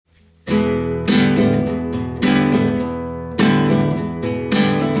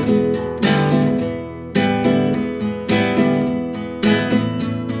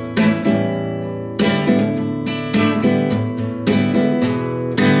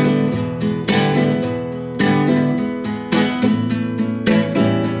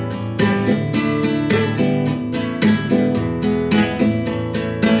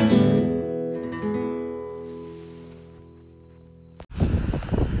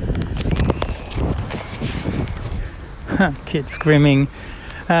kids screaming,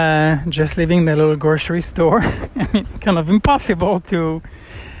 just leaving the little grocery store. I mean, kind of impossible to,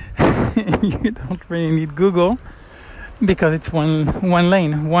 you don't really need Google because it's one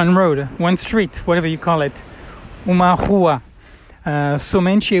lane, one road, one street, whatever you call it. Uma rua.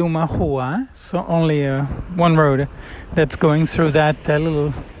 Somente uma rua. So only one road that's going through that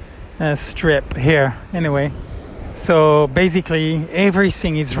little strip here. Anyway, so basically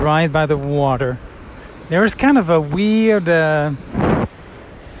everything is right by the water. There is kind of a weird, I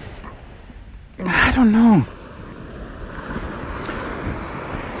don't know.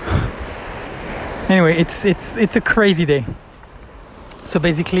 Anyway, it's a crazy day. So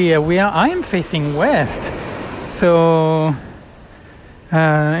basically, I am facing west. So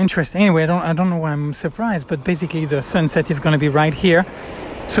interesting. Anyway, I don't know why I'm surprised, but basically the sunset is going to be right here.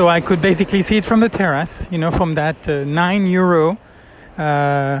 So I could basically see it from the terrace, you know, from that €9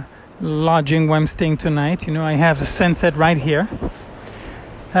 lodging where I'm staying tonight. You know, I have the sunset right here.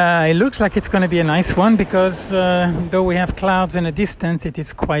 It looks like it's going to be a nice one because though we have clouds in the distance, it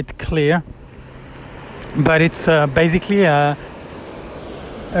is quite clear. But it's basically a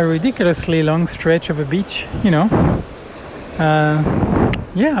ridiculously long stretch of a beach, you know.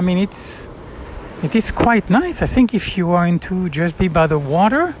 Yeah, I mean, it is quite nice. I think if you are into just be by the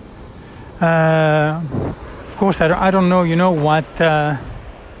water, of course, I don't know, you know, what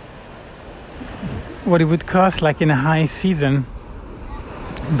it would cost like in a high season.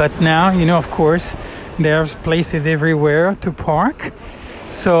 But now, you know, of course, there's places everywhere to park.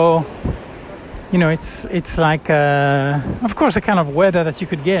 So, you know, it's like, of course, the kind of weather that you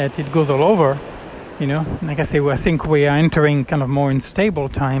could get, it goes all over, you know. Like I say, I think we are entering kind of more unstable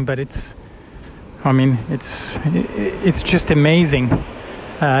time, but it's just amazing.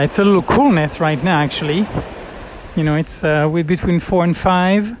 It's a little coolness right now, actually. You know, it's we're between 4 and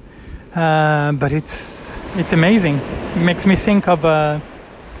 5, but it's amazing. It makes me think of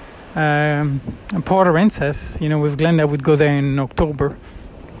Port Aransas. You know, with Glenda, I would go there in October.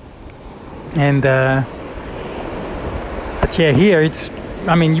 And but yeah, here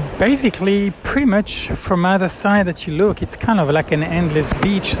you basically pretty much from either side that you look, it's kind of like an endless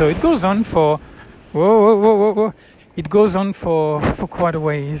beach. So it goes on for whoa. It goes on for quite a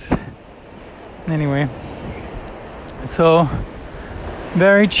ways. Anyway, so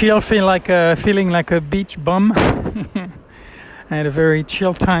very chill, feeling like a beach bum. I had a very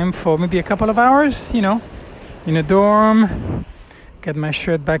chill time for maybe a couple of hours, you know, in a dorm. Got my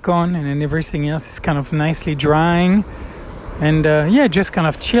shirt back on, and then everything else is kind of nicely drying, and yeah, just kind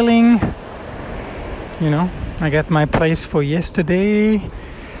of chilling. You know, I got my place for yesterday,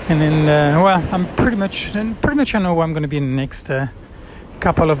 and then well, I'm pretty much I know where I'm going to be in the next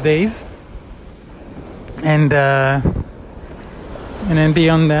couple of days, and then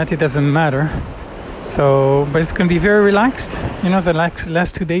beyond that, it doesn't matter. So, but it's going to be very relaxed. You know, the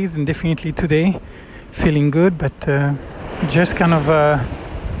last 2 days, and definitely today, feeling good, but. Just kind of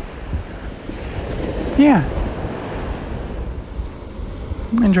yeah,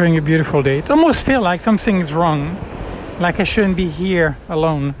 enjoying a beautiful day. It almost feels like something is wrong, like I shouldn't be here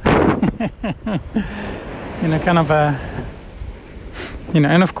alone. You know, kind of you know,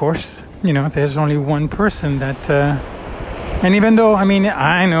 and of course, you know, there's only one person that and even though, I mean,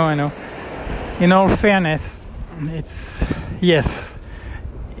 I know, in all fairness, it's yes,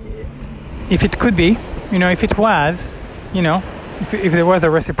 if it could be, you know, if it was, you know, if there was a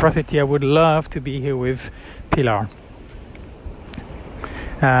reciprocity, I would love to be here with Pilar.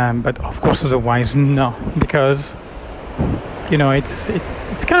 But of course, otherwise, no, because, you know,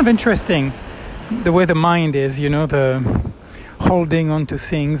 it's kind of interesting the way the mind is, you know, the holding on to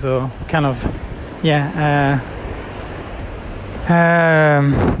things, or kind of, yeah,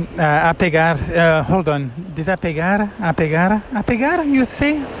 apegar, hold on, apegar, you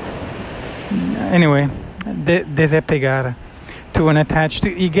say? Anyway, desapegar,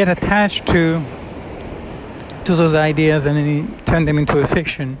 you get attached to those ideas, and then you turn them into a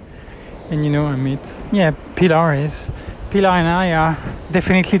fiction. And you know, I mean, it's, yeah, Pilar and I are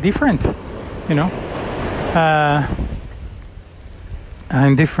definitely different, you know,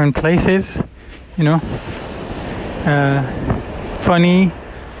 in different places, you know, funny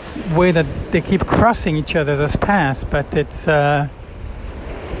way that they keep crossing each other's paths, but it's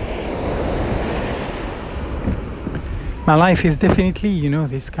my life is definitely, you know,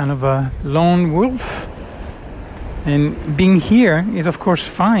 this kind of a lone wolf, and being here is of course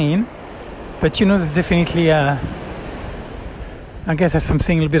fine, but you know, there's definitely I guess there's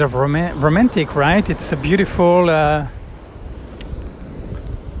something a little bit of romantic, right? It's a beautiful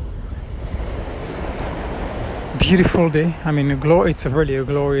beautiful day. I mean, it's really a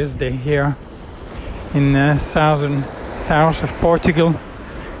glorious day here in southern south of Portugal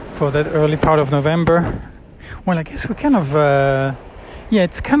for that early part of November. Well, I guess we kind of, yeah,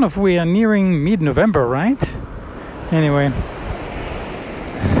 it's kind of, we are nearing mid-November, right? Anyway.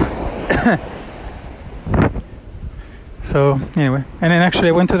 So, anyway. And then actually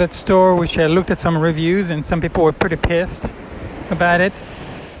I went to that store, which I looked at some reviews, and some people were pretty pissed about it.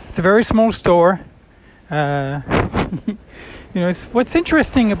 It's a very small store. You know, what's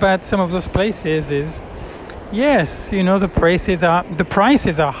interesting about some of those places is, yes, you know, the prices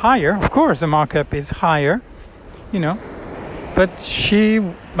are higher. Of course, the markup is higher, you know. But she,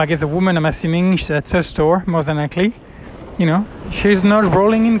 I guess a woman, I'm assuming that's her store, more than likely. You know, she's not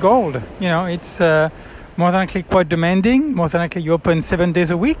rolling in gold. You know, it's more than likely quite demanding. More than likely you open 7 days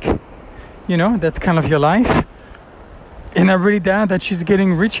a week. You know, that's kind of your life. And I really doubt that she's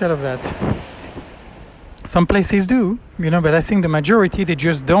getting rich out of that. Some places do, you know, but I think the majority, they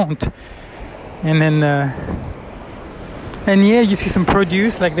just don't. And then, and yeah, you see some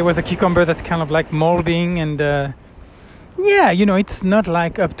produce, like there was a cucumber that's kind of like molding, and yeah, you know, it's not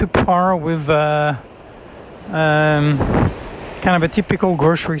like up to par with kind of a typical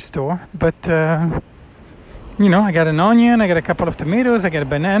grocery store. But, you know, I got an onion, I got a couple of tomatoes, I got a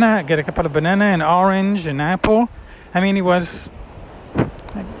banana, I got a couple of banana, an orange, an apple. I mean, it was,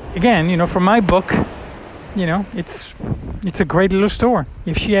 again, you know, from my book, you know, it's a great little store.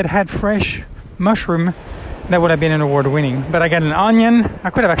 If she had had fresh mushroom, that would have been an award winning. But I got an onion. I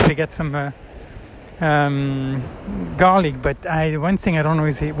could have actually got some garlic, but one thing I don't know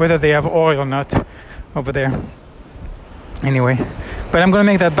is whether they have oil or not over there. Anyway, but I'm gonna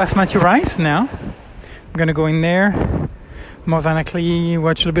make that basmati rice now. I'm gonna go in there, more than likely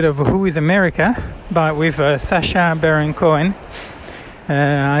watch a little bit of Who is America with Sacha Baron Cohen.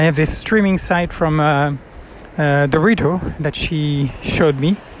 I have this streaming site from Dorito that she showed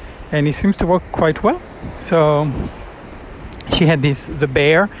me, and it seems to work quite well. So she had The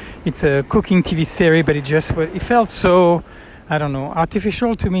Bear. It's a cooking TV series, but it felt so, I don't know,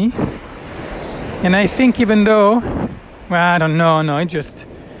 artificial to me. And I think even though, well, I don't know, no, it just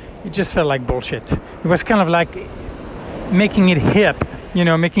felt like bullshit. It was kind of like making it hip, you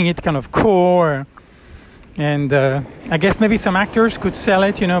know, making it kind of cool. And I guess maybe some actors could sell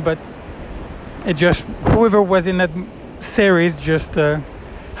it, you know, but it just, whoever was in that series, just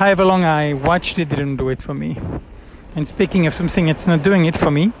however long I watched it, didn't do it for me. And speaking of something that's not doing it for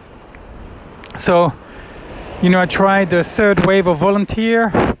me, so, you know, I tried the third wave of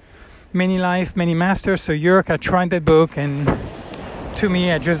Volunteer, Many Life, Many Masters. So Yerk, I tried that book, and to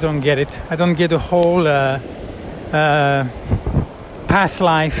me, I just don't get it. I don't get the whole past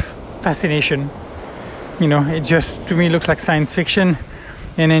life fascination. You know, it just, to me, looks like science fiction.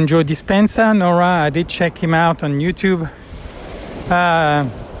 And then Joe Dispenza, Nora, I did check him out on YouTube.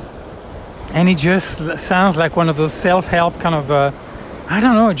 And it just sounds like one of those self-help kind of, I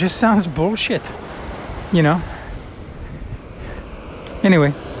don't know, it just sounds bullshit, you know.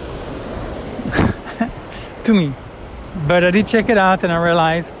 Anyway, to me. But I did check it out, and I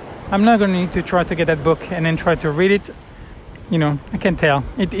realized I'm not going to need to try to get that book and then try to read it. You know, I can tell.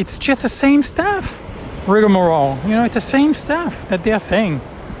 It's just the same stuff. Rigmarole, you know, it's the same stuff that they are saying.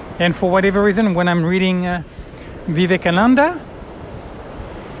 And for whatever reason, when I'm reading Vivekananda,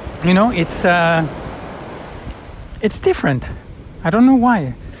 you know, it's different. I don't know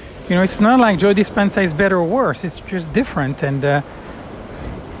why. You know, it's not like Joe Dispenza is better or worse. It's just different. And there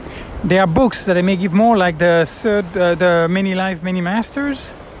are books that I may give more, like the Many Lives, Many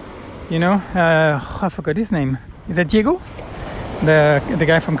Masters. You know, I forgot his name. Is that Diego? The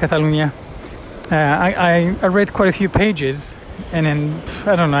guy from Catalonia. I read quite a few pages, and then,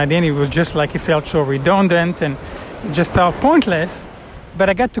 I don't know, at the end it was just like it felt so redundant and it just felt pointless. But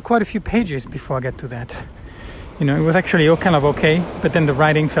I got to quite a few pages before I got to that. You know, it was actually all kind of okay, but then the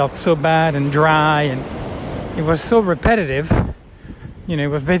writing felt so bad and dry, and it was so repetitive. You know,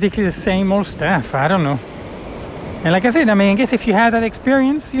 it was basically the same old stuff. I don't know. And like I said, I mean, I guess if you had that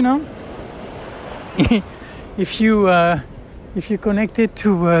experience, you know, if you connected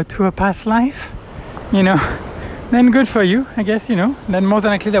to a past life, you know, then good for you, I guess, you know, then more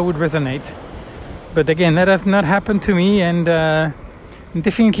than likely that would resonate. But again, that has not happened to me, and I'm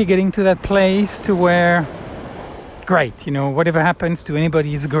definitely getting to that place to where, great, you know, whatever happens to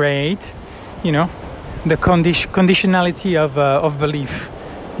anybody is great, you know, the conditionality of belief.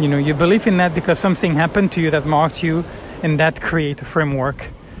 You know, you believe in that because something happened to you that marked you, and that creates a framework,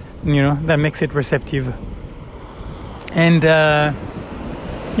 you know, that makes it receptive. And,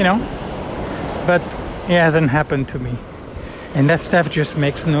 you know, but it hasn't happened to me. And that stuff just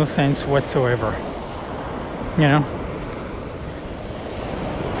makes no sense whatsoever. You know?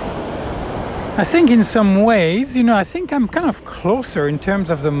 I think in some ways, you know, I think I'm kind of closer in terms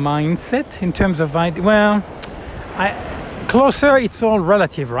of the mindset, in terms of closer. It's all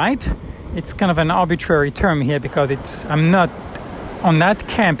relative, right? It's kind of an arbitrary term here because I'm not on that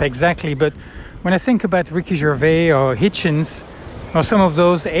camp exactly. But when I think about Ricky Gervais or Hitchens or some of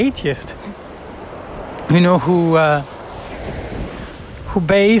those atheists, you know, who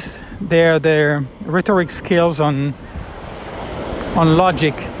base their rhetoric skills on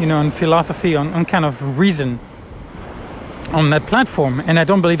logic, you know, on philosophy, on kind of reason on that platform. And I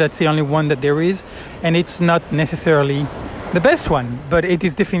don't believe that's the only one that there is. And it's not necessarily the best one, but it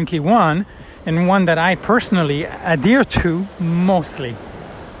is definitely one, and one that I personally adhere to mostly.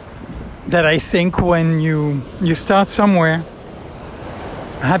 That I think when you start somewhere,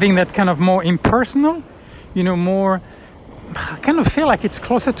 having that kind of more impersonal, you know, more, I kind of feel like it's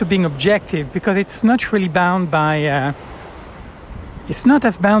closer to being objective because it's not really bound by... it's not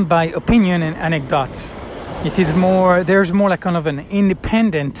as bound by opinion and anecdotes. It is more, there's more like kind of an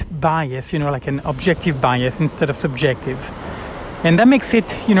independent bias, you know, like an objective bias instead of subjective. And that makes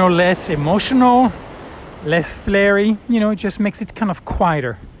it, you know, less emotional, less flary, you know, it just makes it kind of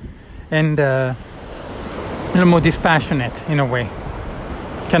quieter and a little more dispassionate in a way.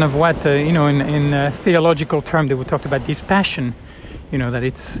 Kind of what, you know, in theological term, they would talk about dispassion, you know, that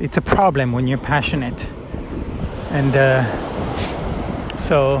it's a problem when you're passionate. And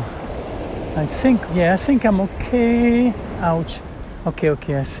so I think I'm okay. Ouch.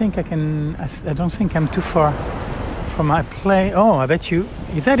 Okay. I think I can. I don't think I'm too far from my play. Oh, I bet you.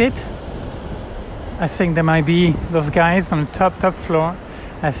 Is that it? I think there might be those guys on the top floor.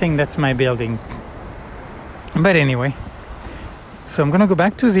 I think that's my building. But anyway, so I'm gonna go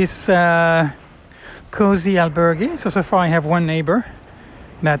back to this cozy albergue. So far I have one neighbor.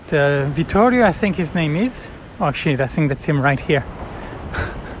 That Vittorio, I think his name is. Oh, actually, I think that's him right here.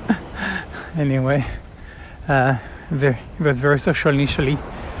 Anyway, he was very social initially,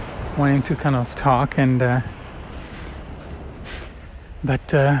 wanting to kind of talk, and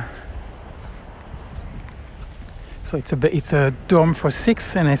so it's a dorm for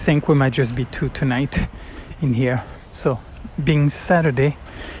 6, and I think we might just be 2 tonight in here. So being Saturday,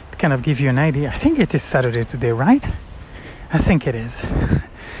 to kind of give you an idea, I think it is Saturday today, right? I think it is.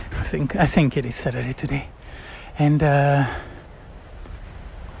 I think it is Saturday today, and.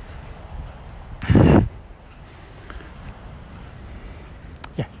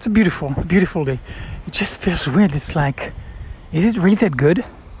 Yeah, it's a beautiful day. It just feels weird. It's like, is it really that good?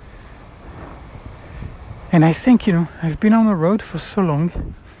 And I think, you know, I've been on the road for so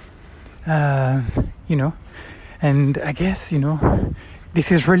long, you know, and I guess, you know,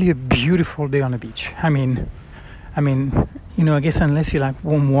 this is really a beautiful day on the beach. I mean, you know, I guess unless you like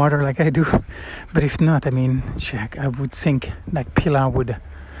warm water like I do, but if not, I mean, I would think like Pilar would,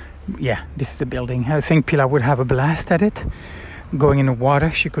 yeah, this is the building. I think Pilar would have a blast at it. Going in the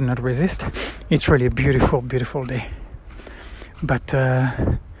water, she could not resist. It's really a beautiful day. But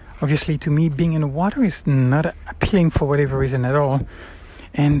obviously to me, being in the water is not appealing for whatever reason at all.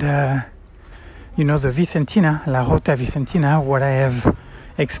 And you know, the Vicentina, La Rota Vicentina, what I have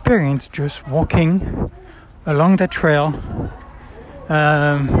experienced just walking along that trail,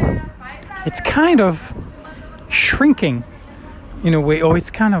 it's kind of shrinking in a way, or it's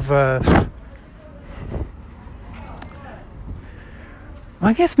kind of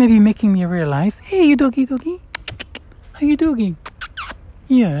I guess maybe making me realize, hey, you doggy. How you doggy?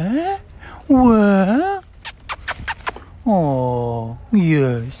 Yeah? What? Oh,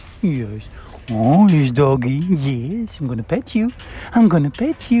 yes. Oh, yes, doggy. Yes, I'm gonna pet you.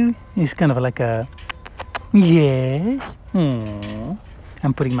 It's kind of like a, yes. Oh.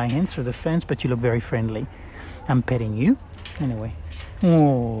 I'm putting my hands through the fence, but you look very friendly. I'm petting you. Anyway.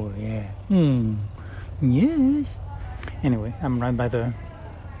 Oh, yeah. Yes. Anyway, I'm right by the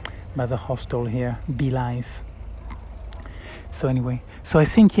hostel here, Be Live. So anyway, so I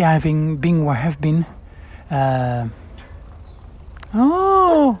think, yeah, being where I have been,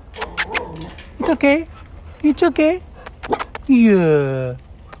 oh, it's okay, yeah,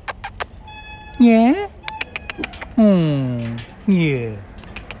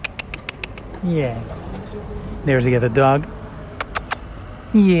 yeah, there's the other dog,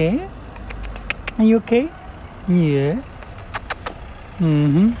 yeah, are you okay? Yeah.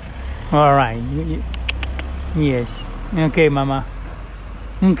 All right. Yes. Okay, Mama.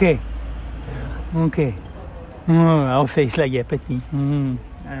 Okay. I'll say it's like, yeah, pet me. All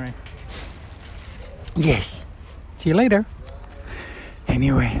right. Yes. See you later.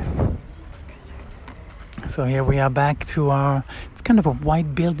 Anyway. So here we are back to it's kind of a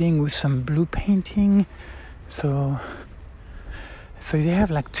white building with some blue painting. So So they have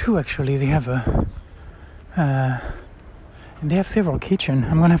like two actually. They have they have several kitchen.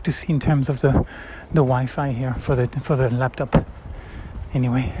 I'm gonna have to see in terms of the Wi-Fi here for the laptop.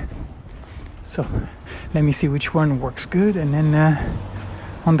 Anyway, so let me see which one works good, and then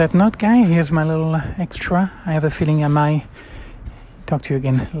on that note, guy, here's my little extra. I have a feeling I might talk to you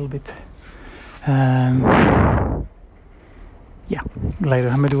again a little bit. Yeah, later.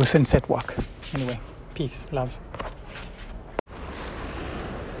 I'm gonna do a sunset walk. Anyway, peace, love.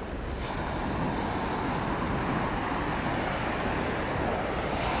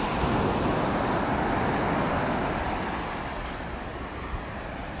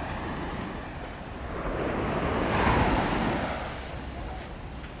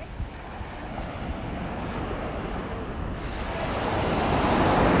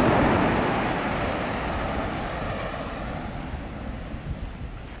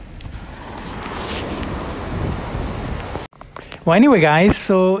 Well, anyway, guys,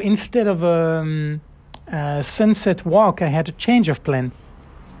 so instead of a sunset walk, I had a change of plan.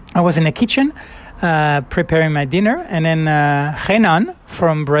 I was in the kitchen preparing my dinner, and then Renan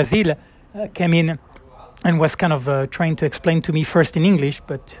from Brazil came in and was kind of trying to explain to me first in English,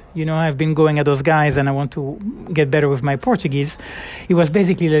 but, you know, I've been going at those guys and I want to get better with my Portuguese. He was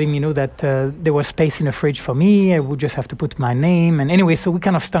basically letting me know that there was space in the fridge for me. I would just have to put my name. And anyway, so we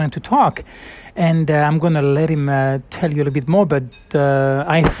kind of started to talk. And I'm going to let him tell you a little bit more, but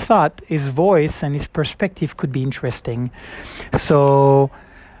I thought his voice and his perspective could be interesting. So,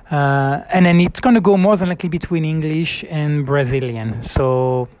 and then it's going to go more than likely between English and Brazilian.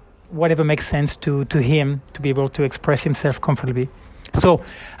 So whatever makes sense to him to be able to express himself comfortably. So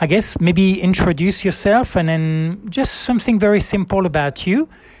I guess maybe introduce yourself and then just something very simple about you,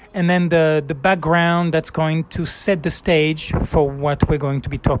 and then the background that's going to set the stage for what we're going to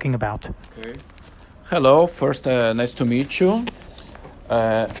be talking about. Okay. Hello, first nice to meet you.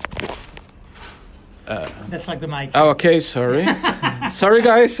 That's like the mic. Okay, sorry. Sorry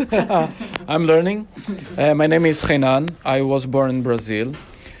guys, I'm learning. My name is Renan. I was born in Brazil.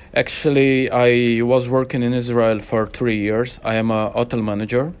 Actually, I was working in Israel for 3 years. I am a hotel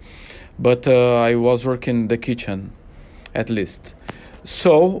manager, but I was working in the kitchen, at least.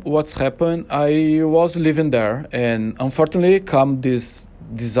 So what's happened? I was living there, and unfortunately, come this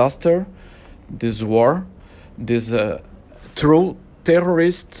disaster, this war, this true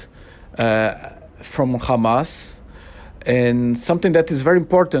terrorist from Hamas, and something that is very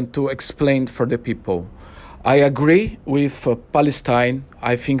important to explain for the people. I agree with Palestine.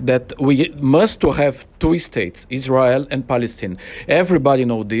 I think that we must to have two states, Israel and Palestine. Everybody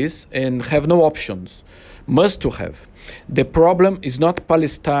know this and have no options. Must to have. The problem is not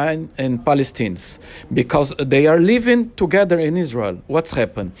Palestine and Palestinians, because they are living together in Israel. What's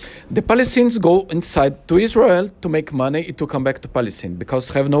happened? The Palestinians go inside to Israel to make money to come back to Palestine, because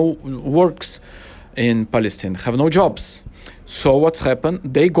have no works in Palestine, have no jobs. So what's happened?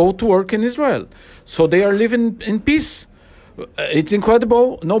 They go to work in Israel. So they are living in peace. It's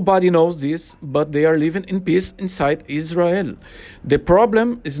incredible. Nobody knows this, but they are living in peace inside Israel. The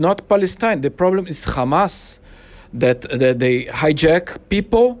problem is not Palestine. The problem is Hamas, that they hijack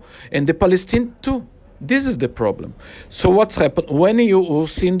people, and the Palestinians too. This is the problem. So what's happened? When you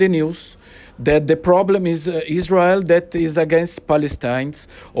see in the news that the problem is Israel that is against Palestinians,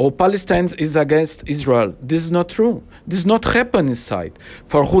 or Palestinians is against Israel, this is not true. This does not happen inside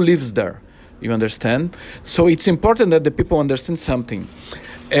for who lives there. You understand? So it's important that the people understand something.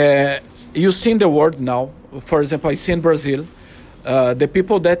 You see in the world now, for example, I see in Brazil, the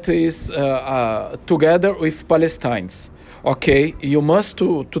people that is together with Palestinians. Okay, you must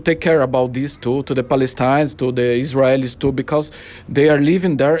to take care about this too, to the Palestinians, to the Israelis too, because they are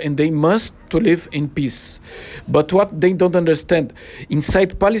living there and they must to live in peace. But what they don't understand,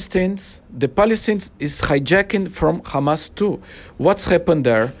 inside Palestinians, the Palestinians is hijacking from Hamas too. What's happened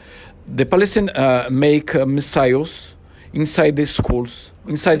there? The Palestinians make missiles inside the schools,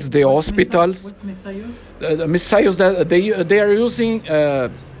 inside the hospitals. What missiles? Missiles that they are using.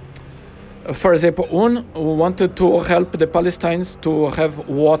 For example, one wanted to help the Palestinians to have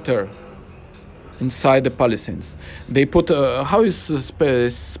water inside the Palestinians. They put how is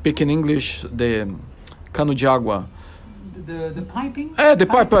speak in English the cano de água? The piping.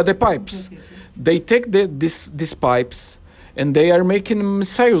 The pipes. Okay. They take these pipes and they are making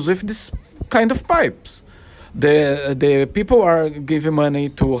missiles with this kind of pipes. The people are giving money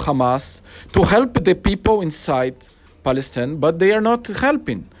to Hamas to help the people inside Palestine, but they are not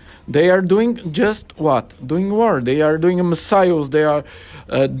helping. They are doing just what? Doing war. They are doing missiles. They are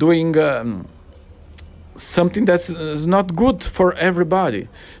doing something that's not good for everybody.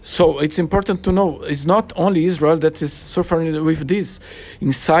 So it's important to know it's not only Israel that is suffering with this.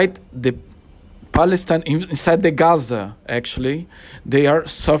 Inside the Palestine, inside the Gaza, actually, they are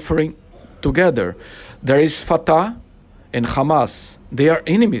suffering together. There is Fatah and Hamas. They are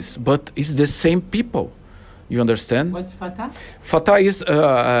enemies, but it's the same people. You understand? What's Fatah? Fatah is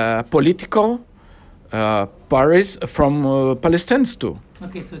political parties from Palestinians too.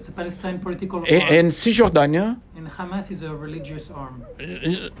 Okay, so it's a Palestine political arm. And Cisjordania. And Hamas is a religious arm.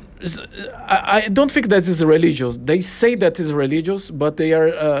 I don't think that is religious. They say that is religious, but they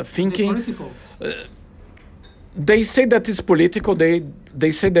are thinking. It's political. They say that it's political.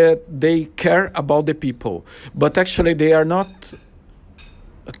 They say that they care about the people, but actually they are not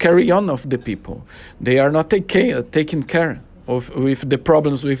carry on of the people. They are not taking care of with the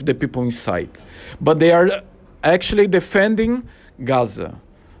problems with the people inside, but they are actually defending Gaza.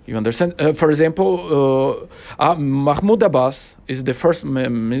 You understand? For example, Mahmoud Abbas is the first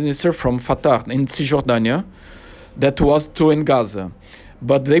minister from Fatah in Cisjordania that was to in Gaza,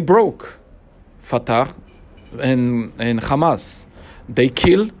 but they broke Fatah and Hamas. They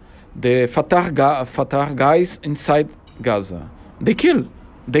kill the Fatah guys inside Gaza.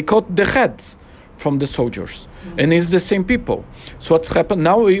 They cut the heads from the soldiers, and it's the same people. So what's happened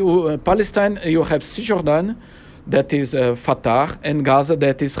now? Palestine, you have Cisjordan, that is Fatah, and Gaza,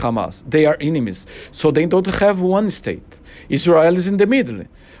 that is Hamas. They are enemies, so they don't have one state. Israel is in the middle.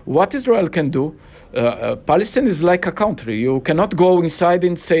 What Israel can do? Palestine is like a country. You cannot go inside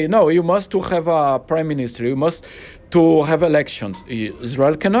and say, no, you must to have a prime minister. You must to have elections.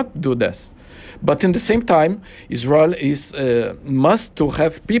 Israel cannot do this. But in the same time, Israel is must to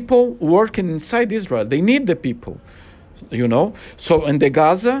have people working inside Israel. They need the people, you know. So in the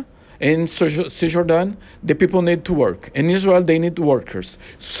Gaza, in Cisjordan, the people need to work. In Israel, they need workers.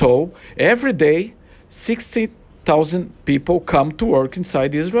 So every day, 60,000 people come to work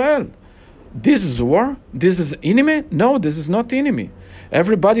inside Israel. This is war? This is enemy? No, this is not enemy.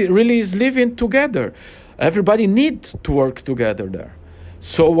 Everybody really is living together. Everybody need to work together there.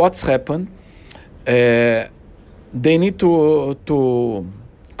 So what's happened? They need to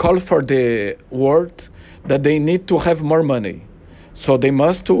call for the world that they need to have more money. So they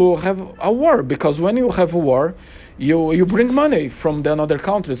must to have a war, because when you have a war, you bring money from the other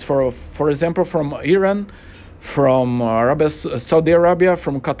countries. For example, from Iran, from Saudi Arabia,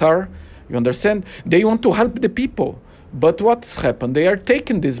 from Qatar. You understand? They want to help the people. But what's happened? They are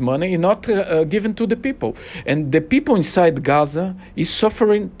taking this money and not given to the people. And the people inside Gaza is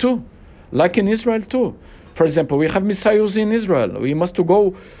suffering too, like in Israel too. For example, we have missiles in Israel. We must to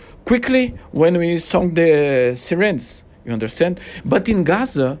go quickly when we sound the sirens. You understand? But in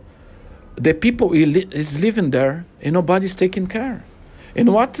Gaza, the people is living there and nobody's taking care.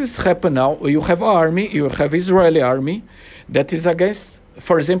 And what is happening now? You have army, you have Israeli army that is against,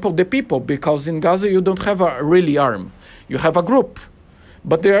 for example, the people, because in Gaza you don't have a really arm. You have a group,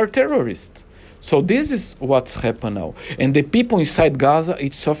 but they are terrorists. So this is what's happened now. And the people inside Gaza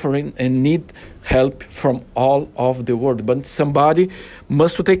is suffering and need help from all of the world. But somebody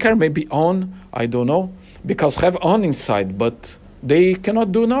must to take care, maybe on, I don't know, because have on inside, but they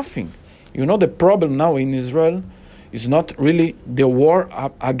cannot do nothing. You know, the problem now in Israel is not really the war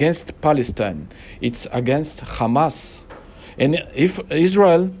against Palestine. It's against Hamas. And if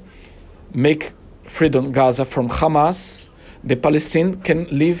Israel make freedom Gaza from Hamas, the Palestinians can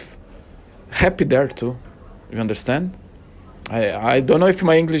live happy there too. You understand? I don't know if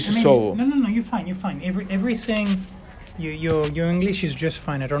my English is so... No, you're fine, you're fine. Everything, your English is just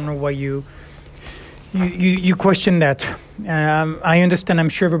fine. I don't know why you question that. I understand, I'm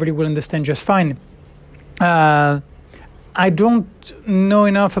sure everybody will understand just fine. I don't know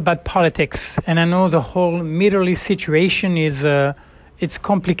enough about politics, and I know the whole Middle East situation is it's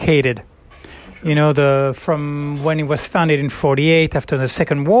complicated. Sure. You know, from when it was founded in 1948, after the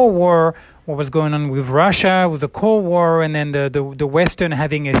Second World War, what was going on with Russia, with the Cold War, and then the Western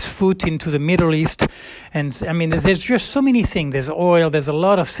having its foot into the Middle East. And I mean, there's just so many things. There's oil, there's a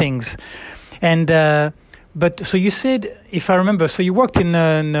lot of things. And but so you said, if I remember, so you worked in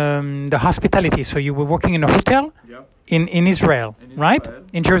the hospitality. So you were working in a hotel. Yeah. In Israel, right?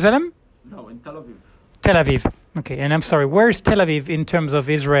 In Jerusalem? No, in Tel Aviv. Tel Aviv. Okay, and I'm sorry, where is Tel Aviv in terms of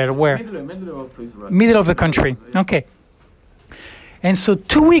Israel? Where? Middle of Israel. Middle of the country. Okay. And so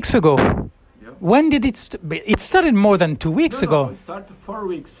 2 weeks ago, when did it it started more than 2 weeks ago. No, it started 4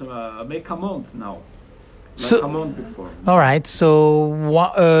 weeks, make a month now. So, a month before. All right,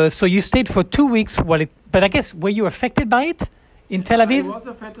 so so you stayed for 2 weeks, but I guess, were you affected by it? In Tel Aviv? I was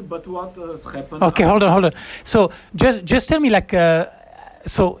affected, but what has happened? Okay, hold on. So just tell me, like,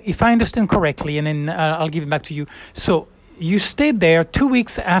 so if I understand correctly, and then I'll give it back to you. So you stayed there 2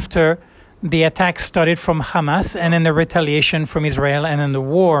 weeks after the attack started from Hamas, and then the retaliation from Israel, and then the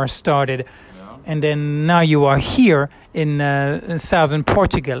war started. And then now you are here in southern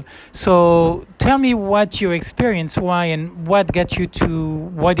Portugal. So tell me what your experience, why, and why did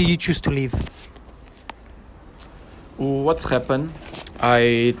you choose to leave? What's happened?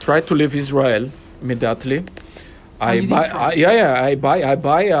 I tried to leave Israel immediately. I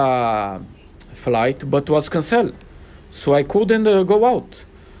buy a flight, but was cancelled, so I couldn't go out.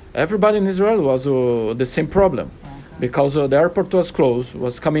 Everybody in Israel was the same problem, because the airport was closed,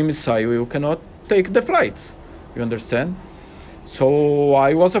 was coming missile. You cannot take the flights. You understand? So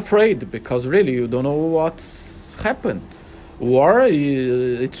I was afraid, because really you don't know what's happened. War,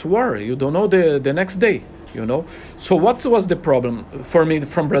 it's war. You don't know the next day. You know. So what was the problem for me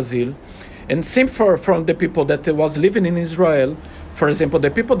from Brazil, and same from the people that was living in Israel? For example,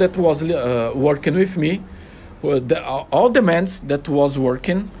 the people that was working with me, all the men that was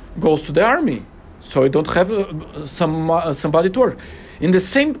working goes to the army, so I don't have somebody to work. In the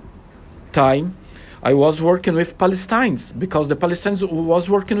same time, I was working with Palestinians, because the Palestinians was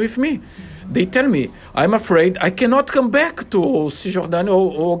working with me. They tell me, I'm afraid I cannot come back to Cisjordania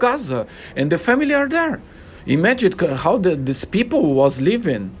or Gaza, and the family are there. Imagine how these people was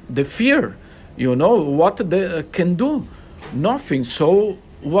living, the fear, you know, what they can do. Nothing. So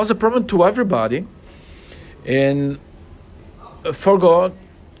it was a problem to everybody. And for God,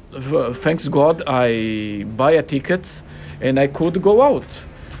 thanks God, I buy a ticket and I could go out.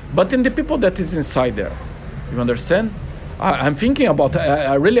 But in the people that is inside there, you understand? I'm thinking about,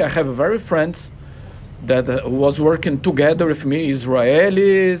 I have very friends that was working together with me,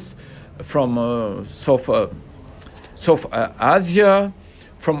 Israelis, from South Asia,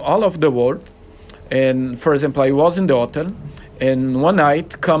 from all of the world. And for example, I was in the hotel, and one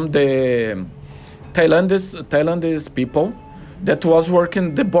night come the Thailandese people that was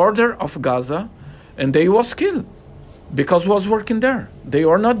working the border of Gaza, and they was killed because was working there. They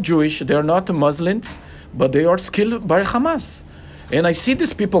are not Jewish, they are not Muslims, but they are killed by Hamas. And I see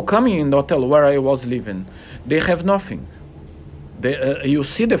these people coming in the hotel where I was living. They have nothing. You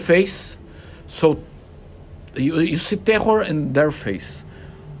see the face, so you see terror in their face,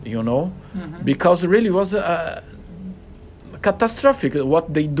 you know, because really was catastrophic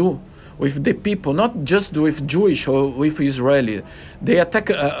what they do with the people, not just with Jewish or with Israeli. They attack,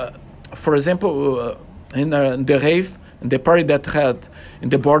 for example, in the rave, the party that had in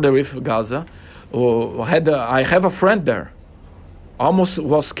the border with Gaza. I have a friend there, almost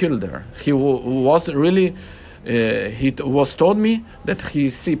was killed there. He was really. He was told me that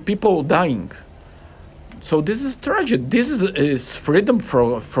he see people dying. So this is tragedy. This is freedom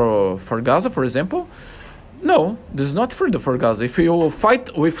for Gaza, for example. No, this is not freedom for Gaza. If you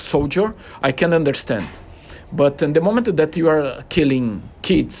fight with soldier, I can understand. But in the moment that you are killing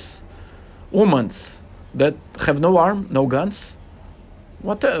kids, women that have no arm, no guns,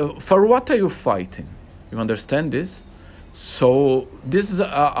 for what are you fighting? You understand this? So this is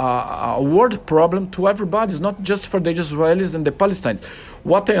a world problem to everybody. It's not just for the Israelis and the Palestinians.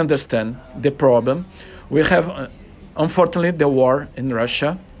 What I understand, the problem, we have, unfortunately, the war in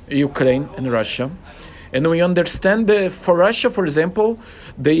Russia, Ukraine and Russia. And we understand that for Russia, for example,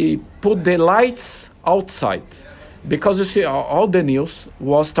 they put the lights outside. Because you see, all the news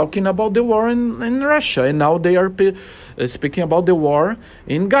was talking about the war in Russia. And now they are speaking about the war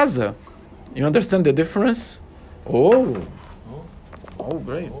in Gaza. You understand the difference? Oh,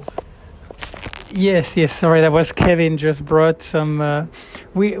 great. Yes. Sorry, that was Kevin. Just brought some.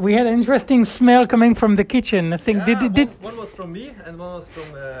 We had an interesting smell coming from the kitchen. I think one was from me and one was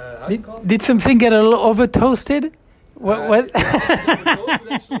from. Did something get a little over toasted? What?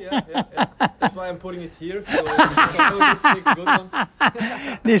 Actually, yeah. That's why I'm putting it here. So take a good one.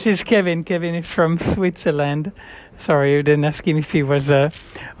 This is Kevin. Kevin is from Switzerland. Sorry, you didn't ask him if he was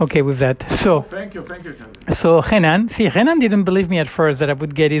okay with that. So Thank you, Kevin. So Renan didn't believe me at first that I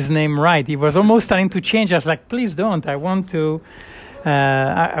would get his name right. He was almost starting to change. I was like, please don't. I want to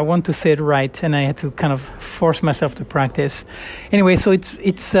say it right, and I had to kind of force myself to practice. Anyway, so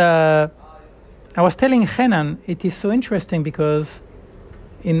it's. I was telling Renan, it is so interesting because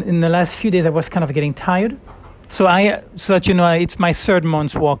in the last few days I was kind of getting tired. So that you know, it's my third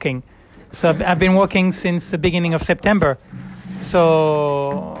month walking. So I've been walking since the beginning of September.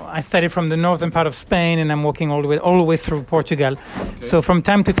 So I started from the northern part of Spain, and I'm walking all the way through Portugal. Okay. So from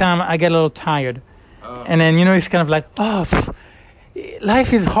time to time, I get a little tired. And then, you know, it's kind of like,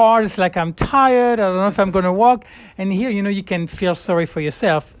 life is hard. It's like I'm tired. I don't know if I'm going to walk. And here, you know, you can feel sorry for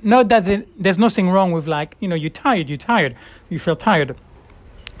yourself. Not that there's nothing wrong with, like, you know, you're tired. You feel tired.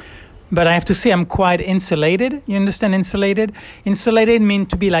 but I have to say I'm quite insulated. You understand insulated? Insulated means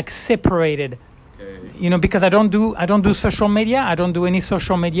to be like separated. You know, because I don't do social media. I don't do any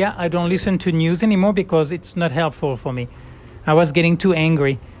social media. I don't listen to news anymore because it's not helpful for me. I was getting too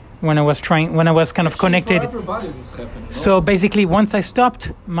angry when I was kind of connected. For everybody this happened, no? So basically, once I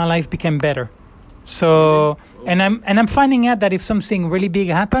stopped, my life became better. So, and I'm finding out that if something really big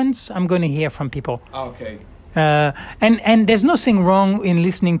happens, I'm going to hear from people. Okay. And there's nothing wrong in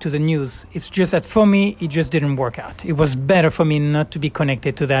listening to the news. It's just that for me, it just didn't work out. It was better for me not to be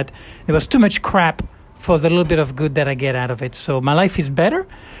connected to that. There was too much crap for the little bit of good that I get out of it. So my life is better.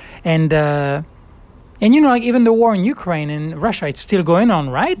 And you know, like even the war in Ukraine and Russia, it's still going on,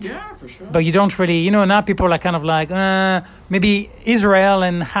 right? Yeah, for sure. But you don't really, you know, now people are kind of like, maybe Israel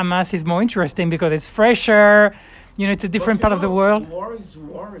and Hamas is more interesting because it's fresher. You know, it's a different part of the world. War is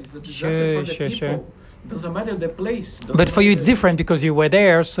war. It's a disaster for the people. Doesn't matter the place. But for you, it's different because you were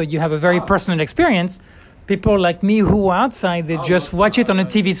there, so you have a very personal experience. People like me who are outside, they just watch it on a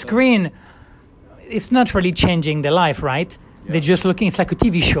TV screen. It's not really changing their life, right? Yeah. They're just looking, it's like a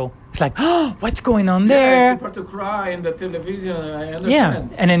TV show. It's like, oh, what's going on there? Yeah, it's important to cry in the television, I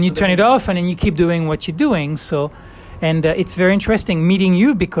understand. Yeah, and then you turn it off and then you keep doing what you're doing. So, and it's very interesting meeting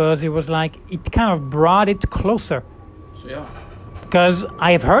you because it was like, it kind of brought it closer. So, yeah. Because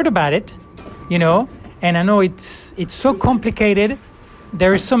I have heard about it, you know, and I know it's so complicated.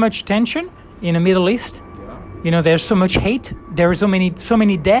 There is so much tension in the Middle East. Yeah. You know, there's so much hate. There is so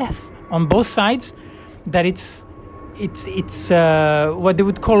many deaths on both sides that it's what they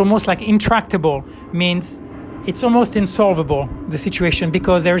would call almost like intractable. Means it's almost insolvable, the situation,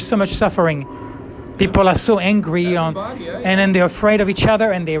 because there is so much suffering. People are so angry and then they're afraid of each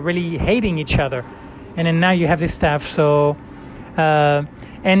other and they're really hating each other. And then now you have this stuff. So.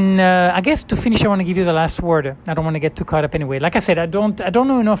 I guess to finish, I want to give you the last word. I don't want to get too caught up anyway. Like I said, I don't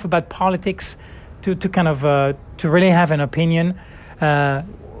know enough about politics to kind of to really have an opinion.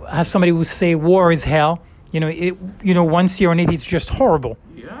 As somebody would say, war is hell. You know, once you're in it, it's just horrible.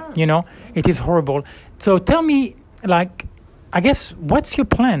 Yeah. You know, it is horrible. So tell me, like, I guess, what's your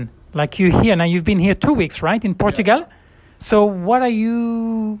plan? Like you're here now. You've been here 2 weeks, right, in Portugal? Yeah. So what are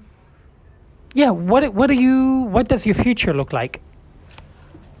you? Yeah. What does your future look like?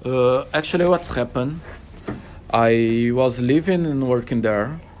 Actually, what's happened, I was living and working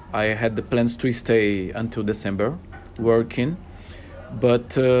there. I had the plans to stay until December, working.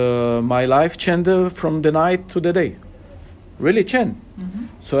 But my life changed from the night to the day. Really changed. Mm-hmm.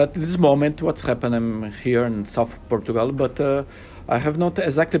 So at this moment, what's happened, I'm here in South Portugal, but I have not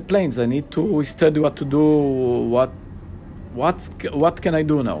exactly plans. I need to study what to do, what can I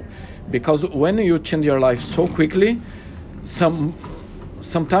do now? Because when you change your life so quickly,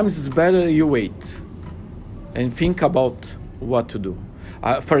 sometimes it's better you wait and think about what to do.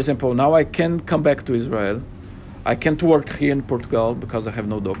 For example, now I can come back to Israel. I can't work here in Portugal because I have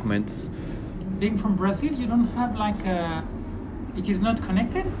no documents. Being from Brazil, you don't have like it is not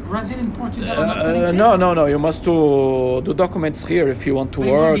connected? Brazil and Portugal are not connected? No. You must do documents here if you want to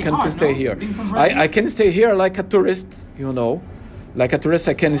work and to stay here. I can stay here like a tourist, you know. Like a tourist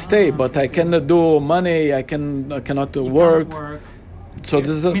I can stay, but I cannot do money, I cannot work. So this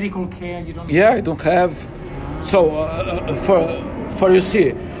is medical care you don't have? Yeah, I don't have. So for you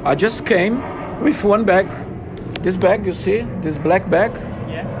see, I just came with one bag. This bag, you see, this black bag.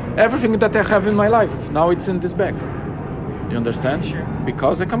 Yeah. Everything that I have in my life now it's in this bag. You understand? Sure.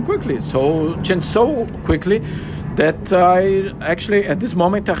 Because I come quickly, so change so quickly that I actually at this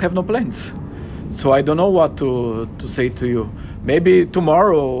moment I have no plans. So I don't know what to say to you. Maybe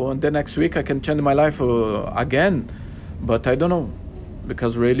tomorrow and the next week I can change my life again, but I don't know.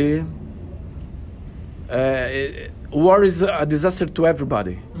 Because really, war is a disaster to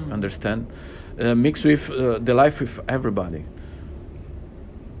everybody, understand? Mixed with the life with everybody.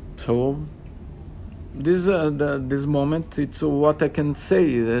 So, this moment, it's what I can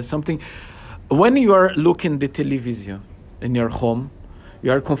say. Something. When you are looking the television in your home,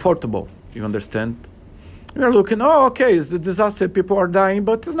 you are comfortable, you understand? You are looking, oh, okay, it's a disaster, people are dying,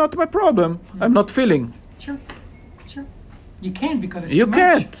 but it's not my problem. I'm not feeling. Sure. You can't because it's you too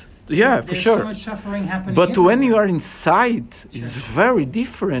can't. Much. Yeah, for sure. There's so much suffering happening. But when you are inside, it's very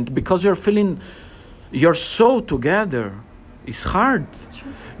different because you're feeling your soul together. It's hard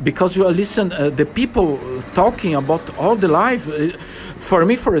because you listen the people talking about all the life. For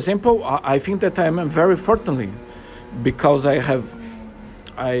me, for example, I think that I'm very fortunate because I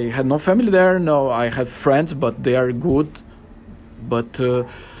had no family there. No, I have friends, but they are good. But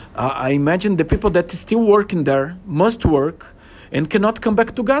I imagine the people that is still working there must work and cannot come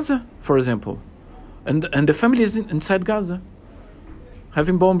back to Gaza, for example. And the family is inside Gaza,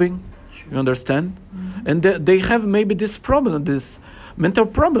 having bombing. You understand? And they have maybe this problem, this mental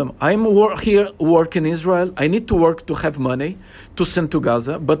problem. I'm here work in Israel. I need to work to have money to send to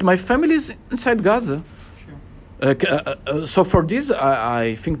Gaza, but my family is inside Gaza. So for this,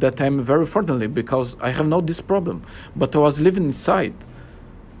 I think that I'm very fortunate because I have not this problem. But I was living inside,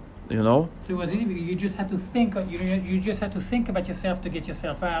 you know. So it was easy. You just had to think. You just had to think about yourself to get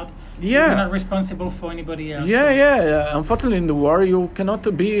yourself out. Yeah. You're not responsible for anybody else. Yeah. Unfortunately, in the war, you cannot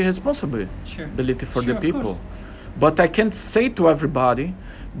be responsible Sure. for Sure, the of people. course. But I can say to everybody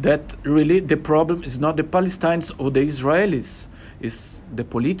that really the problem is not the Palestinians or the Israelis. It's the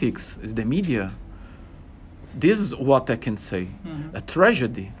politics, it's the media. This is what I can say. A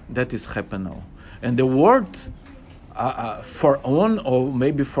tragedy that is happening now. And the world, for one or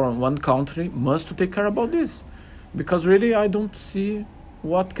maybe for one country, must to take care about this. Because really, I don't see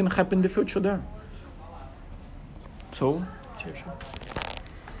what can happen in the future there. So,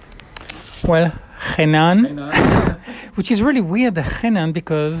 Well, Henan, which is really weird, the Henan,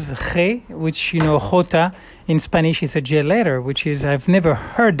 because Che, which, Jota in Spanish is a J letter, which is, I've never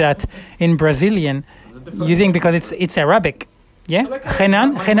heard that in Brazilian, using because it's Arabic. Yeah?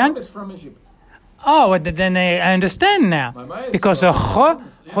 Henan? Henan? is from Egypt. Oh, well, then I understand now. mom is Because from-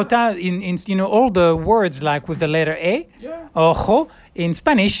 Jota, in all the words like with the letter A, Yeah. or Jo, in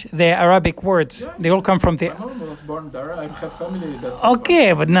Spanish, they're Arabic words. Yeah. They all come from the... My mom was born there. I have family that.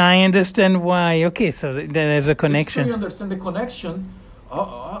 Okay, but now I understand why. Okay, so there's a It's true, connection. you understand the connection.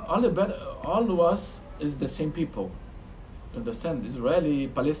 All of us is the same people. You understand? Israeli,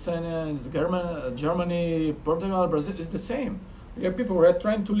 Palestinians, Germany, Portugal, Brazil is the same. We are people who are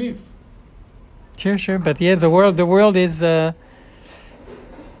trying to live. Sure. But yeah, the world is. Yeah,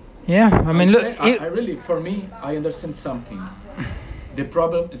 I mean, look. I really, for me, I understand something. The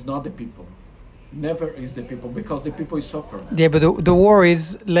problem is not the people. Never is the people because the people is suffering. Yeah, but the war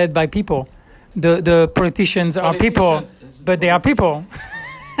is led by people. The politicians are people, Politicians is but they are people.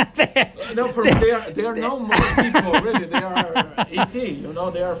 No, for me, they are no more people. Really, they are ET.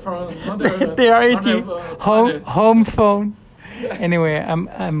 They are from another. They are ET. planet. Home phone. Anyway,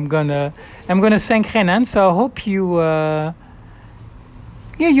 I'm gonna thank Renan. So I hope you.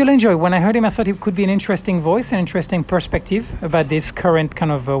 You'll enjoy. When I heard him, I thought it could be an interesting voice, an interesting perspective about this current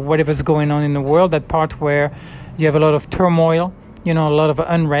kind of whatever's going on in the world. That part where you have a lot of turmoil, a lot of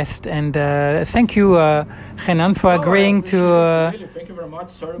unrest. And thank you, Renan, for agreeing to. Really, thank you very much.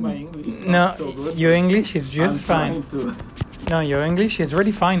 Sorry, my English is No, not so good. your English is just I'm fine. trying to- No, your English is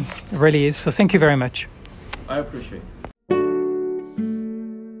really fine. It really is. So thank you very much. I appreciate it.